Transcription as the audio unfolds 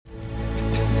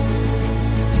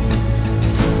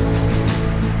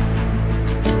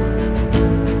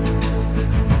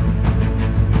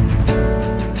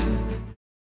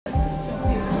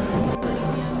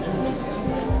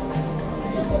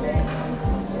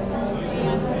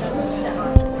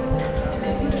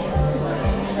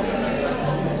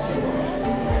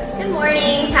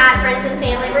Pat, friends and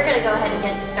family, we're going to go ahead and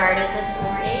get started this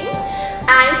morning.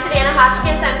 I'm Savannah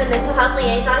Hotchkiss. I'm the mental health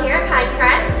liaison here at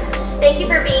Pinecrest. Thank you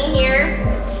for being here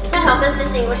to help us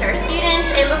distinguish our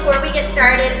students. And before we get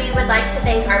started, we would like to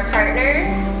thank our partners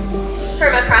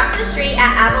from across the street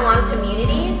at Avalon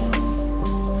Communities.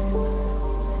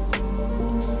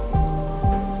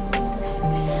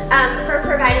 For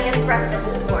providing us breakfast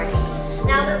this morning.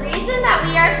 Now, the reason that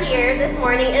we are here this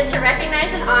morning is to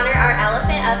recognize and honor our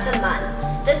Elephant of the Month.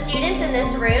 The students in this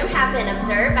room have been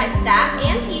observed by staff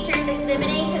and teachers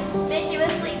exhibiting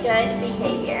conspicuously good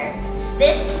behavior.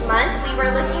 This month, we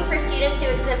were looking for students who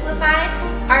exemplified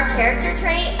our character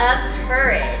trait of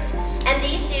courage, and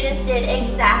these students did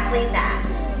exactly that.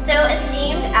 So,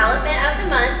 esteemed Elephant of the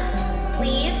Month,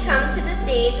 please come to the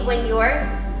stage when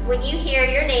you hear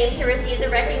your name to receive the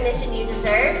recognition you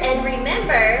deserve. And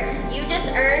remember, you just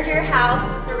earned your house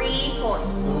 3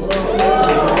 points.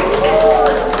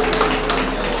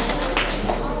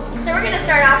 So we're going to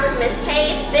start off with Miss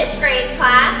K's 5th grade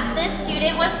class. This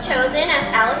student was chosen as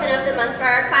Elephant of the Month for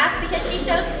our class because she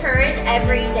shows courage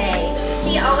every day.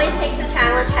 She always takes a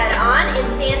challenge head on and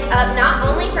stands up not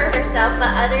only for herself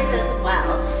but others as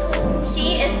well.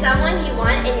 She is someone you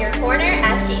want in your corner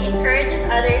as she encourages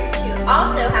others to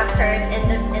also have courage in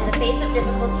the face of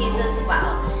difficulties as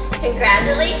well.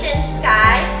 Congratulations,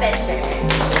 Sky Fisher.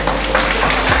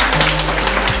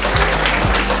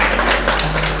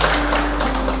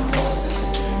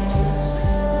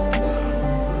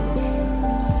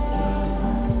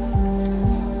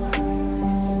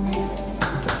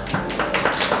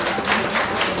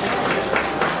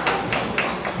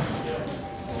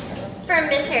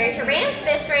 Rand's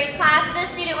 5th grade class, this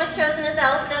student was chosen as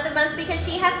Elephant of the Month because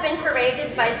she has been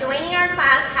courageous by joining our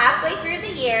class halfway through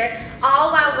the year,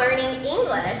 all while learning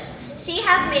English. She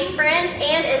has made friends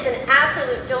and is an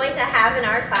absolute joy to have in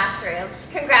our classroom.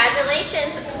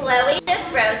 Congratulations, Chloe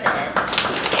Roses.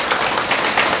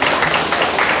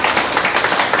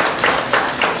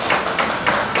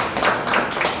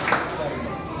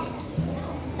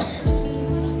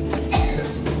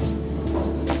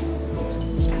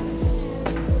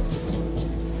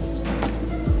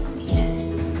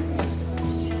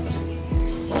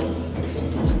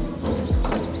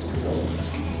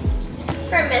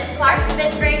 For Miss Clark's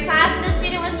 5th grade class, this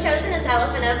student was chosen as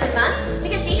Elephant of the Month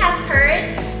because she has courage,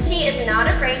 she is not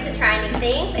afraid to try new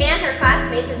things, and her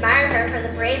classmates admire her for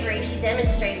the bravery she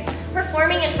demonstrates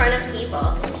performing in front of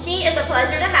people. She is a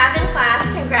pleasure to have in class.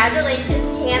 Congratulations,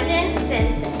 Camden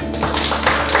Stinson.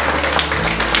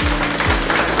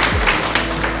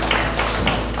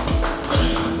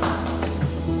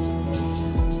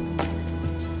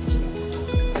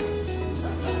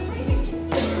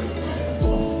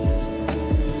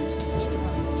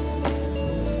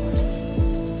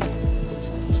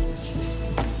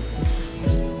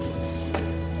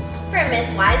 Miss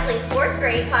Wisely's 4th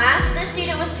grade class, this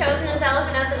student was chosen as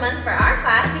Elephant of the Month for our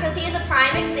class because he is a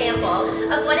prime example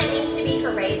of what it means to be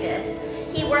courageous.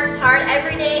 He works hard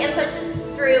every day and pushes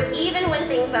through even when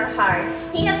things are hard.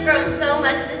 He has grown so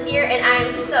much this year and I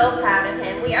am so proud of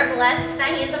him. We are blessed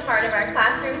that he is a part of our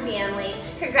classroom family.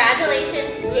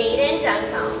 Congratulations, Jaden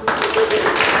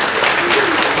Duncombe.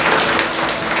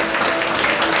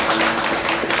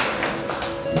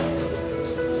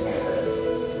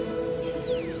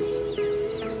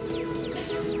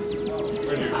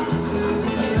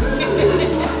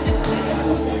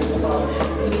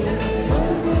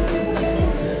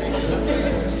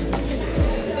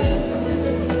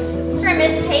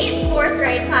 Miss Kate's 4th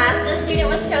grade class, this student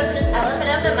was chosen as Elephant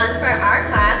of the Month for our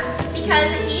class because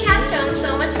he has shown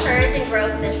so much courage and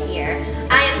growth this year.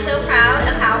 I am so proud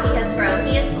of how he has grown.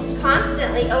 He is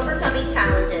constantly overcoming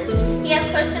challenges. He has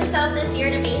pushed himself this year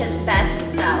to be his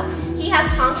best self. He has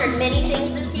conquered many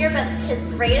things this year, but his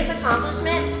greatest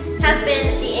accomplishment has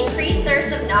been the increased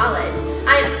thirst of knowledge.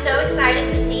 I am so excited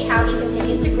to see how he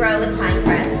continues to grow with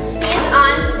Pinecrest. He is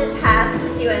on the path to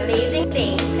do amazing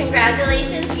things.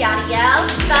 Congratulations, Yadiel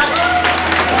Feldman.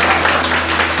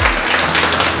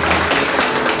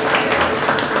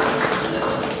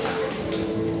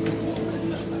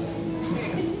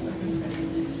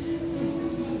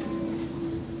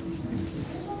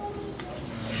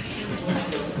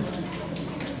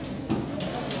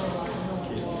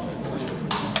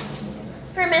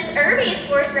 For Miss Irby's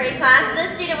 4th grade class,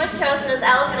 this student was chosen as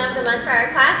Elephant of the Month for our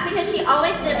class because she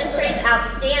always demonstrates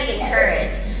outstanding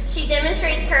courage. She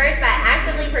demonstrates courage by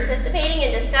actively participating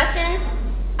in discussions,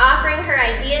 offering her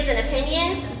ideas and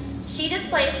opinions. She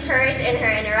displays courage in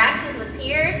her interactions with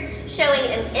peers, showing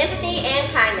empathy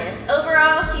and kindness.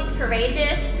 Overall, she's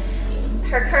courageous.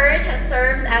 Her courage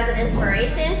serves as an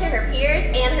inspiration to her peers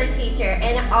and her teacher,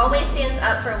 and always stands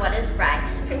up for what is right.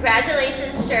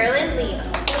 Congratulations, Sherlyn Leo.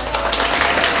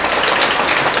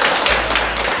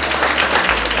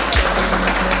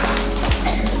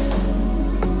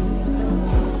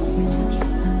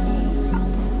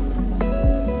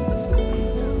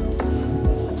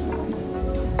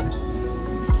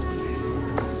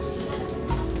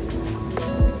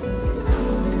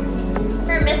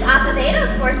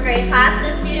 Acevedo's 4th grade class,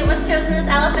 this student was chosen as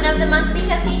Elephant of the Month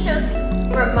because he shows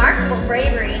remarkable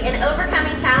bravery in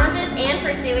overcoming challenges and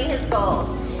pursuing his goals.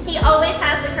 He always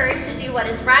has the courage to do what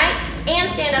is right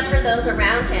and stand up for those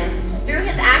around him. Through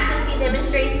his actions, he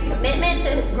demonstrates commitment to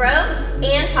his growth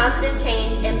and positive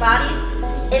change, embodying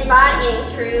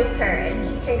true courage.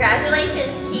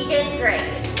 Congratulations, Keegan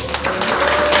Graves.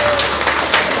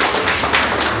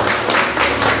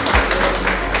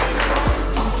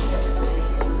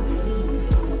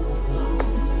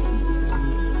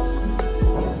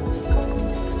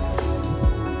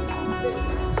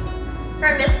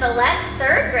 For Miss Villette's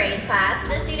 3rd grade class,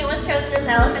 this student was chosen as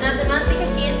Elephant of the Month because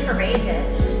she is courageous.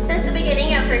 Since the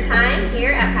beginning of her time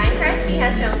here at Pinecrest, she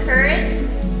has shown courage.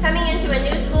 Coming into a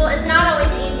new school is not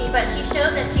always easy, but she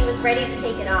showed that she was ready to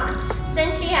take it on.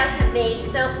 Since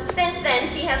then,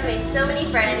 she has made so many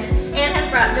friends and has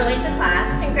brought joy to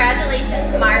class.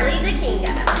 Congratulations, Marley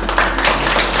DeKinga.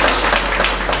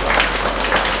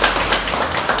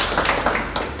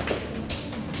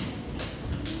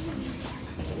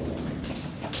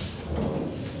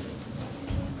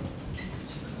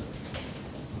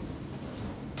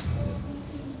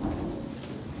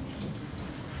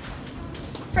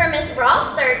 For Miss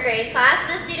Rolfe's 3rd grade class,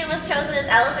 this student was chosen as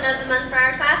Elephant of the Month for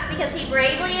our class because he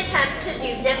bravely attempts to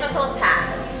do difficult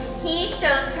tasks. He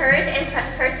shows courage and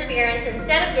perseverance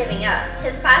instead of giving up.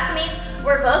 His classmates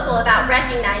were vocal about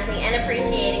recognizing and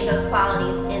appreciating those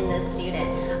qualities in this student.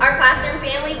 Our classroom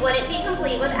family wouldn't be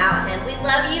complete without him. We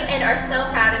love you and are so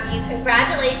proud of you.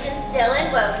 Congratulations, Dylan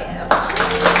Woku.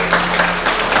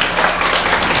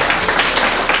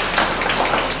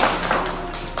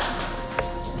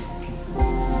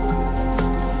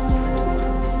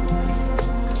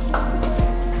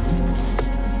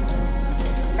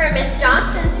 For Miss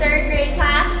Johnston's 3rd grade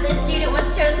class, this student was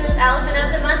chosen as Elephant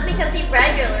of the Month because he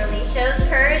regularly shows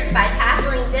courage by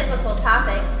tackling difficult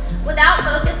topics without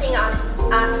focusing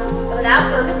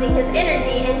his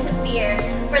energy into fear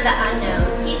for the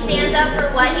unknown. He stands up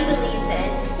for what he believes in.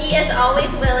 He is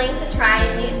always willing to try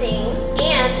new things,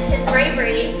 and his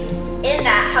bravery in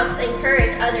that helps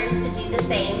encourage others to do the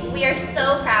same. We are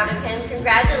so proud of him.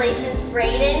 Congratulations,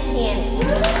 Braden Candy.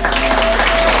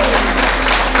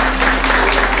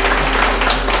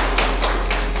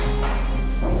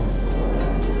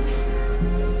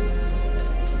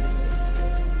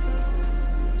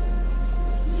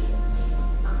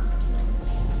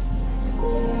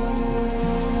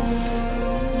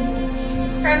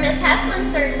 For Miss Heslin's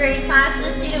 3rd grade class,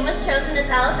 this student was chosen as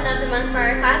Elephant of the Month for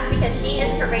our class because she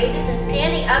is courageous in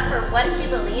standing up for what she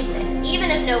believes in,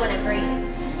 even if no one agrees.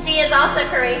 She is also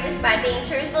courageous by being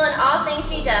truthful in all things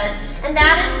she does, and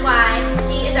that is why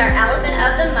she is our Elephant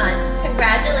of the Month.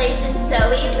 Congratulations,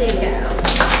 Zoe Lugo.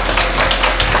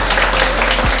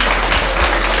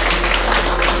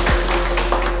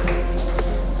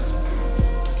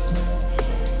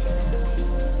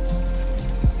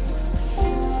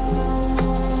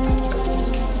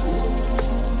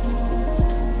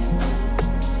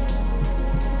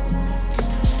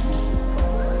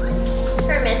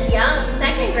 Young's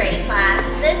 2nd grade class,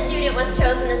 this student was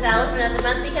chosen as Elephant of the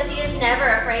Month because he is never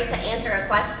afraid to answer a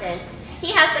question.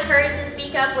 He has the courage to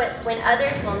speak up when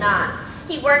others will not.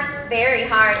 He works very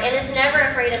hard and is never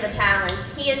afraid of a challenge.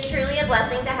 He is truly a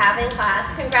blessing to have in class.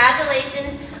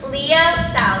 Congratulations, Leo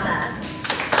Salza.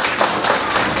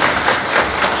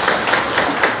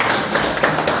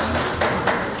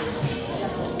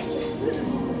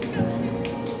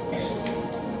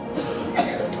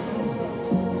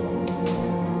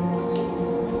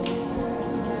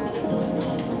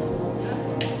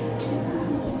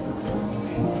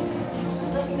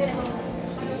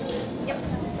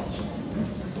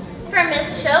 For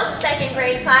Miss Shope's 2nd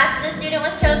grade class, this student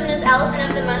was chosen as Elephant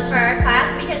of the Month for our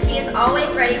class because she is always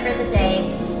ready for the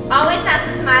day, always has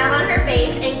a smile on her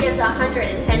face, and gives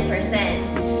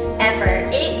 110%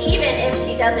 effort, even if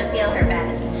she doesn't feel her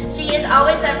best. She is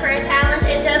always up for a challenge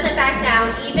and doesn't back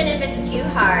down, even if it's too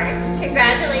hard.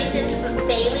 Congratulations,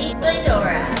 Bailey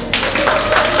Glidora.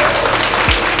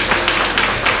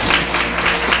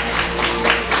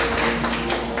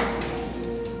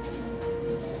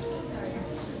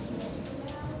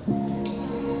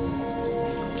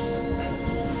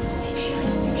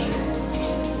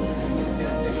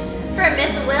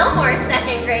 Wilmore's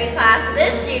second grade class,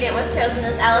 this student was chosen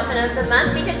as Elephant of the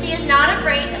Month because she is not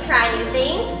afraid to try new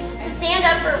things, to stand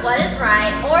up for what is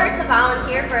right, or to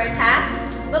volunteer for a task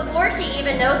before she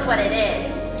even knows what it is.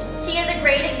 She is a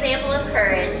great example of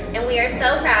courage, and we are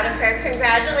so proud of her.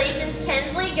 Congratulations,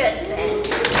 Kinsley Goodson.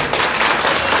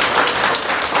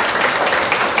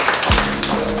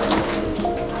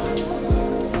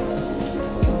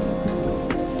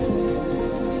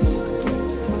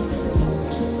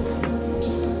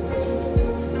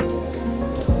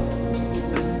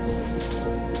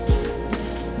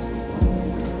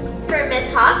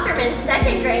 Hosterman's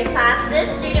second grade class, this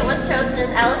student was chosen as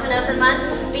Elephant of the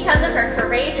Month because of her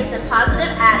courageous and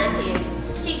positive attitude.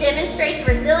 She demonstrates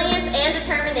resilience and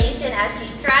determination as she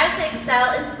strives to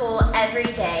excel in school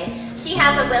every day. She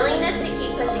has a willingness to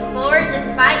keep pushing forward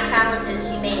despite challenges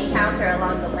she may encounter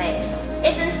along the way.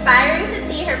 It's inspiring to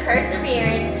see her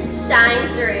perseverance shine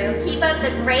through. Keep up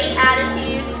the great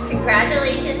attitude.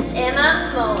 Congratulations, Emma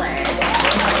Moeller.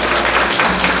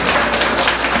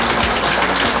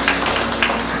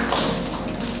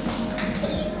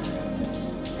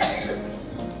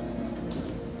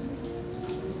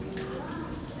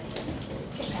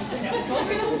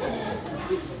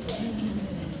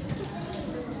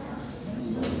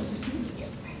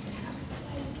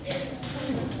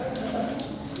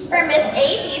 For Miss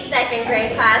Athey's second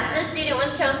grade class, this student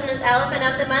was chosen as Elephant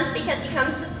of the Month because he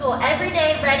comes to school every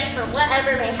day ready for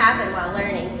whatever may happen while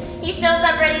learning. He shows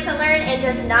up ready to learn and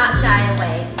does not shy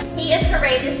away. He is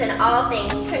courageous in all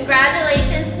things.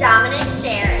 Congratulations, Dominic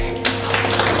Sharon.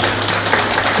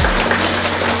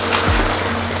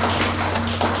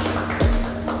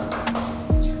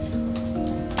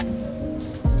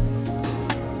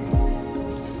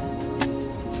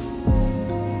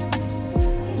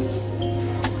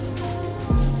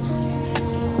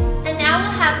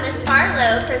 Ms.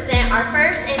 Harlow present our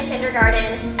first in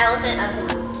kindergarten Elephant of the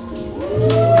Month.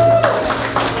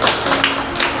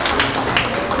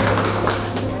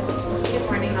 Good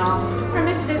morning all. For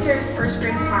Ms. Visser's first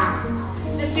grade class,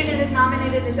 the student is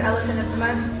nominated as Elephant of the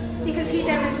Month because he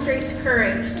demonstrates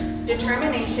courage,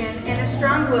 determination, and a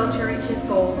strong will to reach his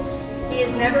goals. He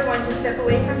is never one to step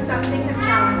away from something that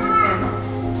challenges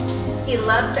him. He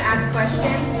loves to ask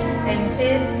questions,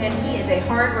 and he is a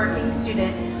hard-working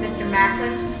student, Mr.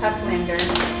 Macklin Huslander.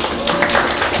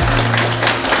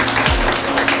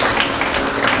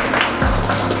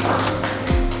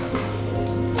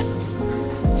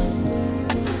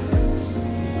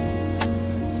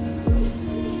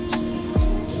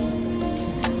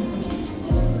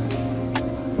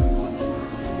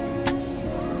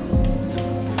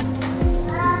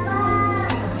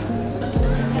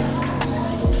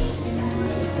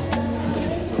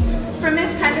 From Ms.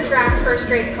 Pendergrass's first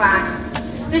grade class,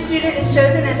 the student is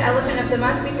chosen as Elephant of the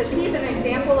Month because he is an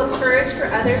example of courage for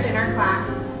others in our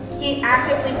class. He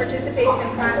actively participates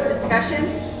in class discussions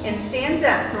and stands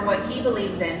up for what he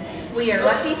believes in. We are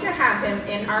lucky to have him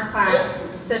in our class,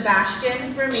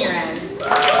 Sebastian Ramirez.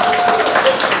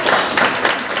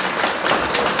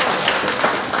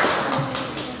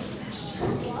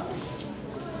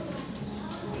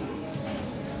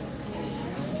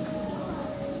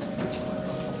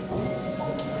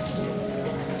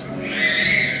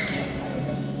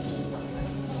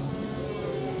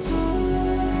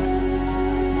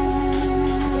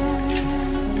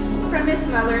 From Miss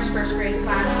Muller's first grade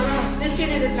class, this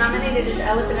student is nominated as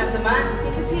Elephant of the Month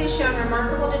because he has shown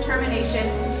remarkable determination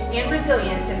and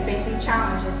resilience in facing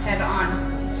challenges head-on.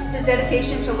 His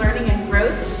dedication to learning and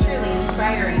growth is truly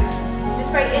inspiring.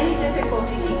 Despite any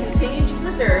difficulties, he continued to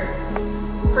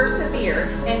persevere,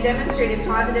 and demonstrate a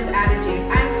positive attitude.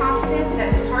 I am confident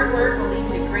that his hard work will lead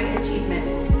to great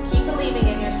achievements. Keep believing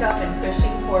in yourself and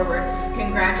pushing forward.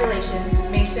 Congratulations,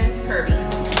 Mason Kirby.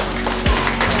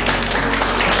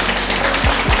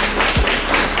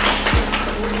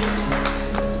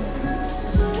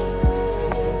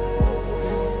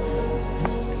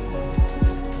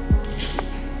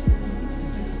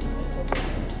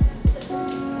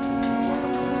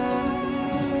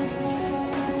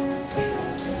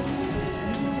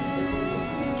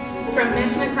 From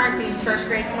Miss McCarthy's first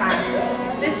grade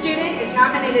class. This student is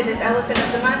nominated as Elephant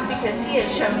of the Month because he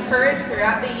has shown courage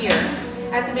throughout the year.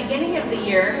 At the beginning of the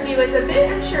year, he was a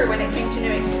bit unsure when it came to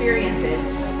new experiences,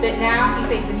 but now he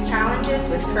faces challenges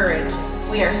with courage.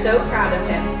 We are so proud of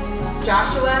him.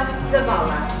 Joshua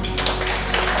Zavala.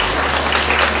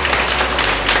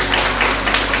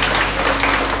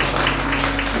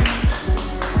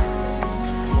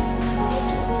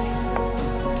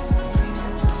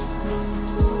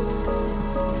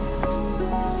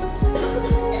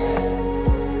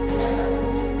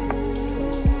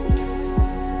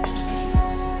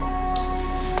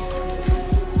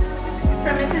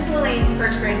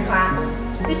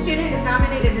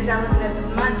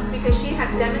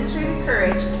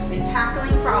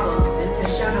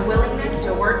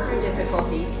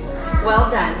 well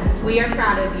done. We are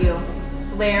proud of you.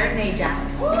 Blair Najak.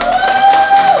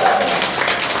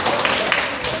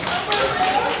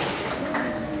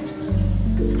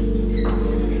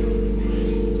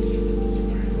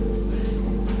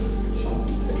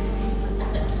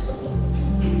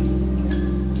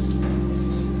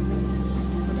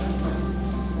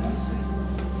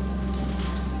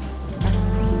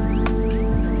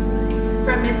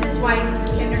 From Mrs.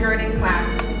 White's kindergarten class,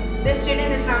 this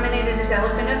student is nominated as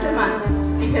Elephant of the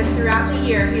Month because throughout the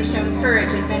year he has shown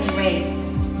courage in many ways.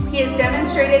 He has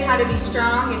demonstrated how to be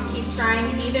strong and keep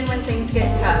trying even when things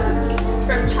get tough.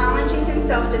 From challenging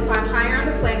himself to climb higher on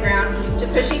the playground to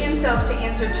pushing himself to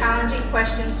answer challenging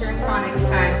questions during phonics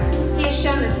time, he has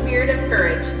shown the spirit of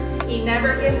courage. He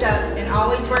never gives up and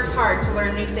always works hard to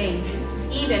learn new things,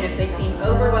 even if they seem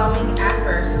overwhelming at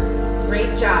first.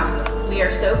 Great job. We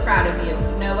are so proud of you.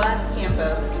 Noah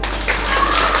Campos.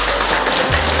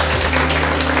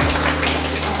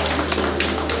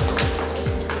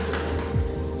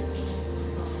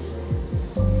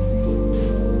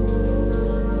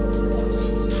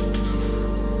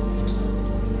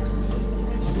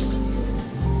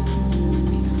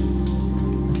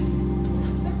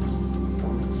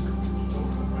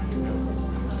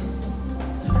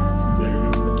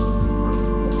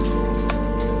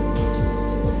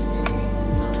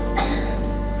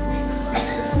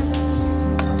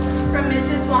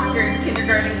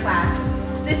 Kindergarten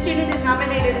class. This student is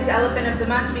nominated as Elephant of the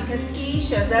Month because he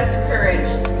shows us courage.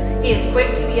 He is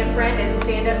quick to be a friend and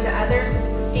stand up to others.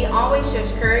 He always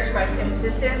shows courage by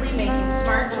consistently making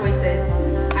smart choices.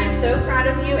 I'm so proud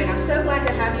of you and I'm so glad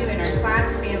to have you in our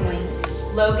class family.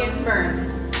 Logan Burns.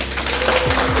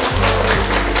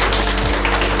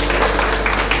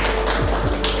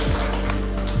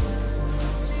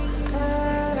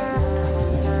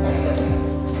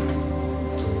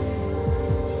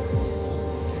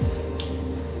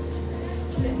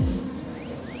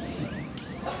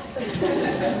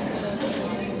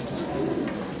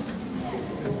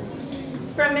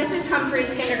 From Mrs.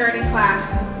 Humphrey's kindergarten class,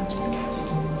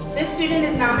 this student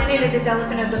is nominated as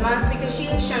Elephant of the Month because she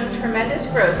has shown tremendous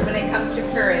growth when it comes to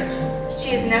courage.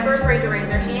 She is never afraid to raise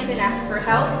her hand and ask for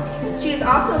help. She has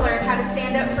also learned how to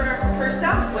stand up for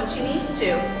herself when she needs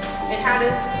to, and how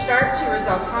to start to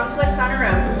resolve conflicts on her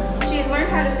own. She has learned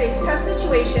how to face tough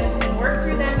situations and work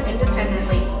through them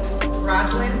independently.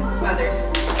 Rosalind Smothers.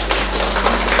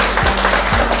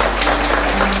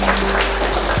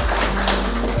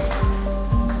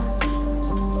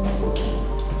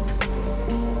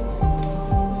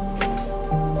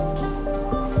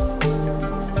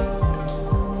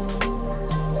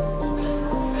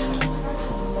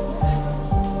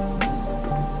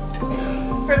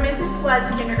 From Mrs.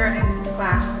 Flood's kindergarten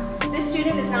class, this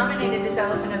student is nominated as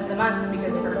Elephant of the Month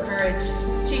because of her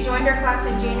courage. She joined our class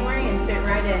in January and fit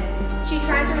right in. She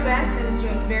tries her best and is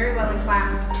doing very well in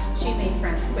class. She made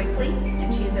friends quickly,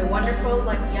 and she is a wonderful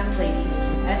young lady,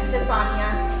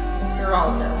 Estefania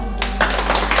Geraldo.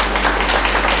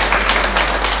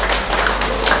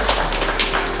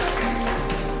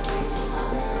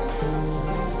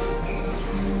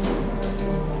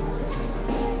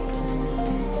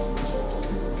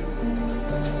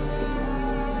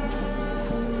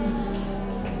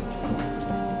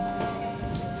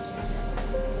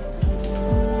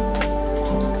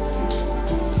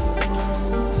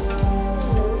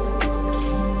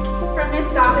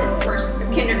 Dobbins' first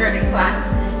kindergarten class.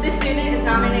 This student is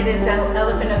nominated as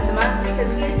Elephant of the Month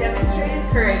because he has demonstrated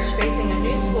courage facing a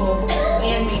new school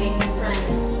and meeting new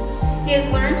friends. He has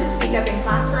learned to speak up in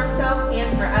class for himself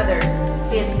and for others.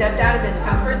 He has stepped out of his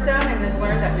comfort zone and has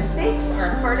learned that mistakes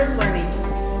are a part of learning.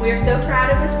 We are so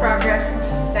proud of his progress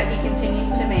that he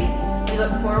continues to make. We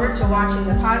look forward to watching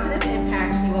the positive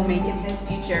impact he will make in his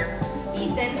future.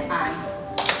 Ethan I.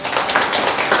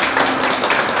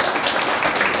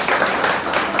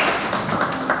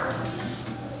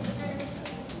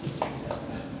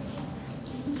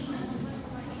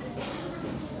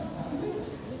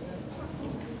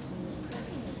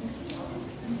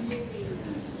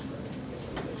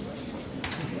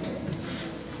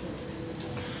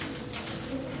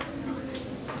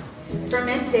 For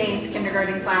Miss Day's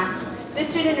kindergarten class, this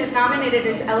student is nominated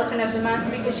as Elephant of the Month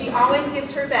because she always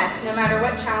gives her best no matter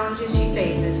what challenges she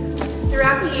faces.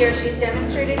 Throughout the year, she's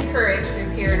demonstrated courage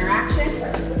through peer interactions,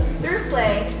 through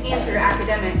play, and through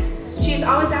academics. She's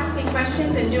always asking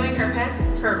questions and doing her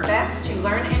best to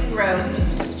learn and grow.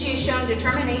 She has shown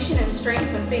determination and strength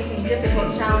when facing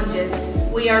difficult challenges.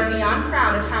 We are beyond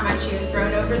proud of how much she has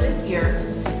grown over this year.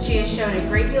 She has shown a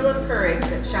great deal of courage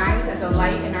that shines as a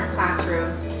light in our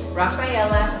classroom.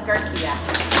 Rafaela Garcia.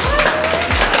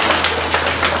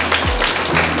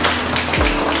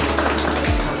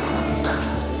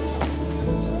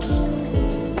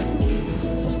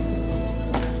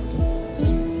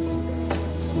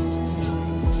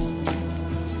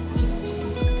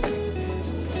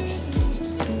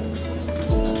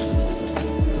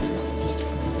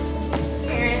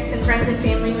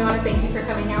 Additionally, we want to thank you for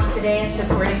coming out today and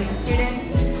supporting the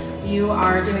students. You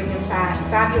are doing a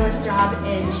fabulous job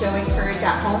in showing courage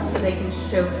at home so they can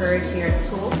show courage here at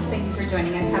school. Thank you for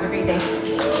joining us